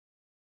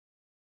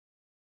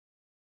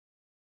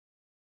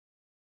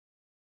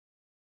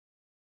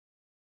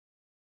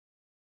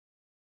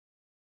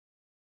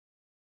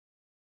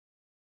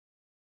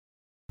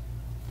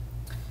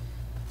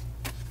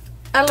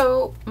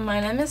Hello, my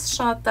name is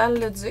Chantal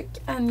Leduc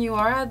and you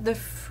are at the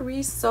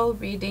free soul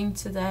reading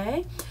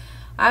today.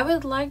 I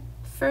would like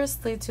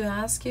firstly to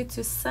ask you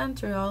to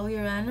center all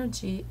your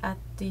energy at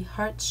the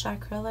heart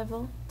chakra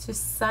level, to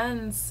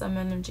send some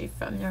energy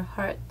from your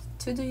heart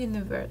to the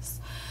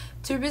universe,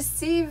 to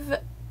receive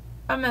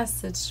a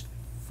message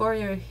for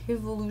your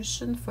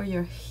evolution, for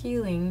your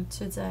healing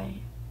today.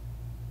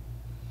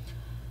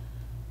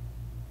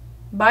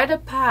 By the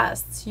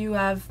past, you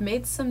have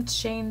made some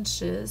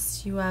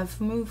changes, you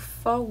have moved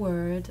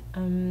forward,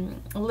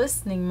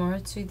 listening more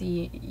to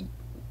the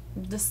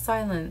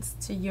silence,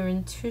 to your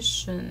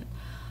intuition,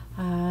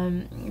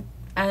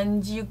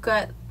 and you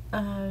got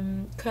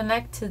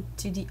connected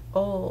to the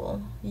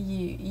all.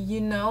 You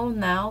know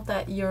now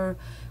that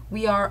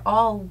we are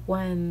all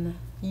one,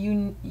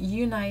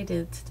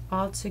 united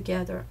all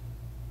together.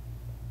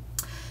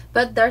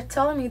 But they're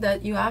telling me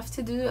that you have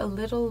to do a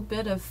little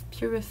bit of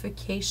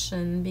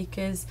purification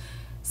because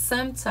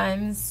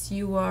sometimes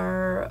you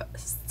are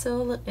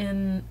still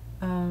in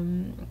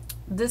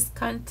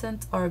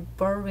discontent or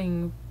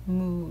boring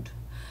mood.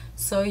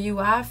 So you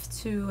have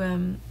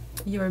to,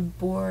 you're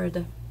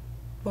boredom.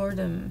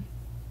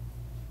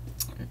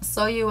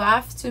 So you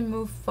have to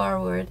move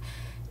forward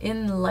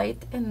in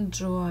light and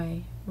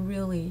joy,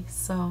 really.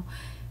 So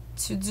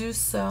to do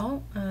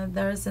so,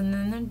 there's an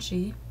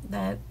energy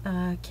that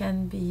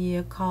can be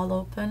a call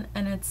open,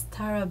 and it's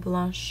Tara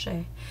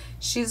Blanche.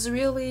 She's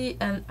really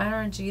an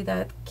energy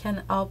that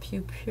can help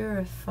you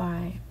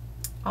purify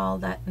all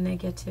that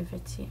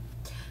negativity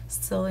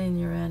still in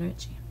your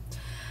energy.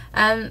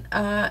 And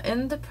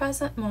in the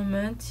present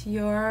moment,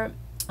 you're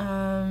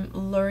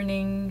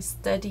learning,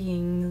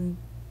 studying,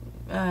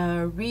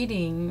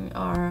 reading,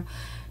 or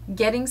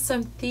getting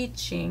some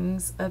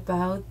teachings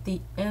about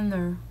the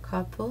inner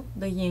couple,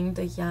 the yin,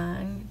 the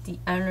yang, the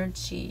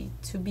energy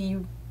to be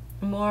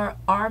more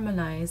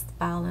harmonized,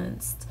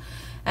 balanced.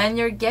 And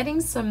you're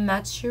getting some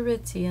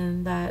maturity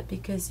in that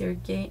because you're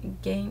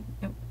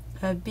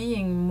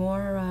being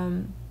more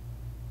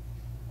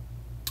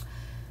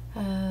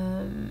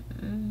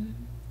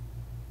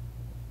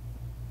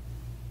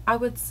I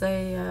would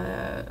say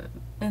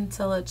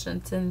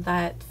intelligent in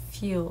that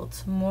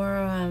field,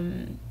 more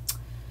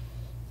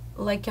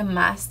like a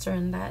master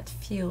in that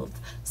field.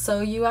 So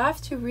you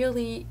have to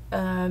really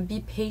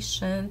be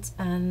patient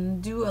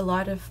and do a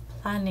lot of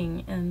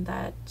planning in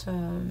that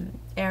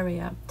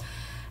area.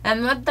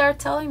 And what they're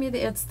telling me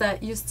is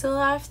that you still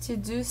have to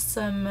do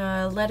some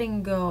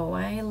letting go,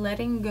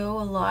 letting go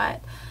a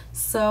lot.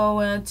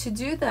 So to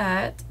do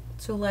that,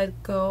 to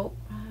let go,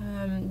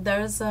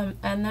 there's an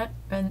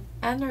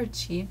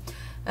energy.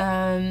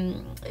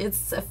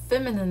 It's a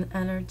feminine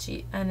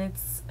energy, and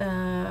it's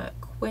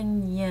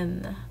Queen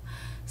Yin.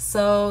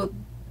 So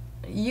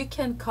you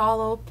can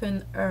call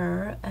open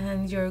her,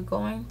 and you're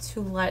going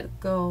to let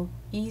go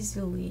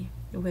easily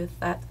with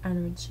that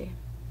energy.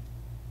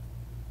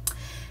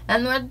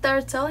 And what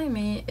they're telling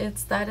me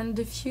is that in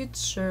the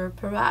future,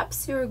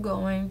 perhaps you're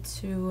going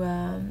to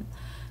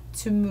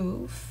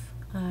move,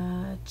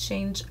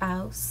 change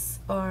house,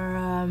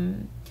 or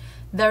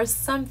there's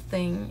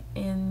something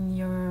in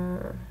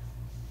your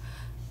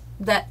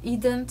that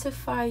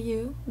identify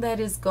you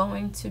that is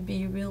going to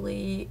be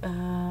really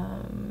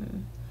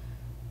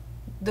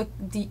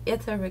the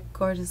etheric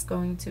cord is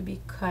going to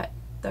be cut.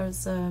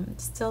 There's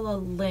still a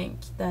link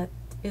that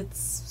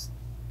it's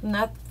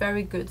not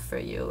very good for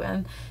you,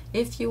 and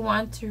if you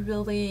want to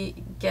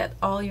really get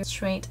all your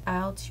strength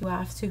out, you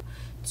have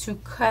to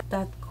cut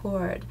that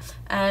cord,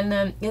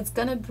 and it's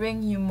gonna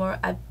bring you more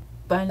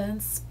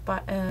abundance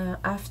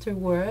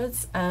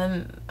afterwards,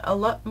 and a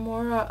lot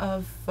more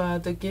of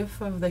the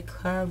gift of the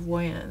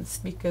clairvoyance,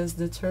 because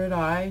the third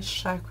eye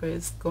chakra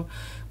is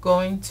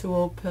going to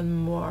open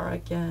more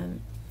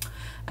again.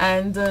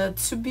 And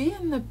to be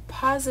in a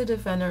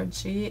positive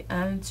energy,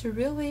 and to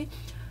really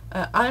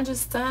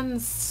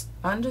understand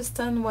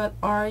what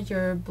are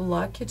your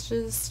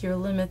blockages, your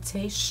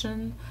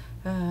limitation.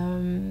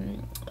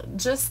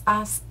 Just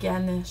ask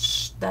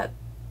Ganesh.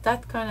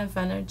 That kind of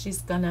energy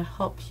is gonna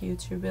help you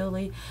to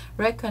really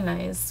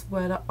recognize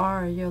what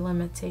are your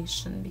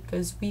limitations,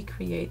 because we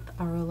create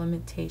our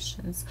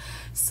limitations.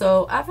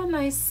 So have a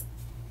nice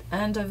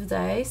end of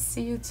day.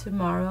 See you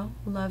tomorrow.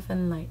 Love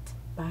and light.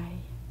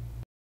 Bye.